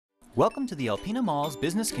Welcome to the Alpena Mall's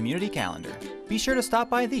Business Community Calendar. Be sure to stop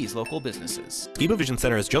by these local businesses. Skiba Vision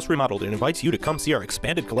Center has just remodeled and invites you to come see our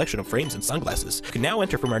expanded collection of frames and sunglasses. You can now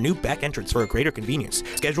enter from our new back entrance for a greater convenience.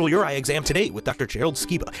 Schedule your eye exam today with Dr. Gerald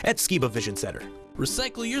Skiba at Skiba Vision Center.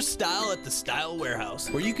 Recycle your style at the Style Warehouse,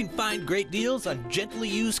 where you can find great deals on gently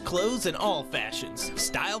used clothes in all fashions.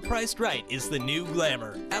 Style priced right is the new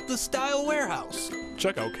glamour at the Style Warehouse.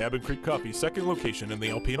 Check out Cabin Creek Coffee's second location in the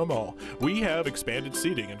Alpena Mall. We have expanded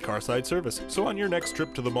seating and carside service, so on your next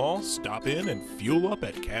trip to the mall, stop in and fuel up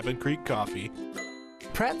at Cabin Creek Coffee.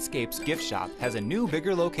 Prattscape's gift shop has a new,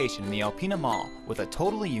 bigger location in the Alpena Mall with a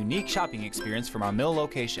totally unique shopping experience from our mill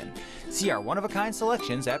location. See our one-of-a-kind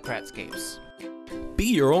selections at Prattscape's. Be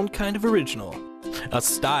your own kind of original. A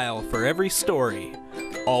style for every story.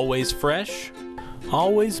 Always fresh,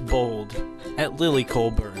 always bold. At Lily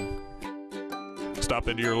Colburn. Stop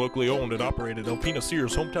into your locally owned and operated Alpena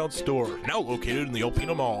Sears hometown store, now located in the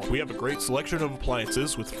Alpena Mall. We have a great selection of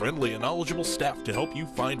appliances with friendly and knowledgeable staff to help you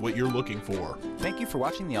find what you're looking for. Thank you for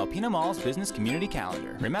watching the Alpena Mall's Business Community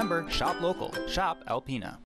Calendar. Remember, shop local, shop Alpena.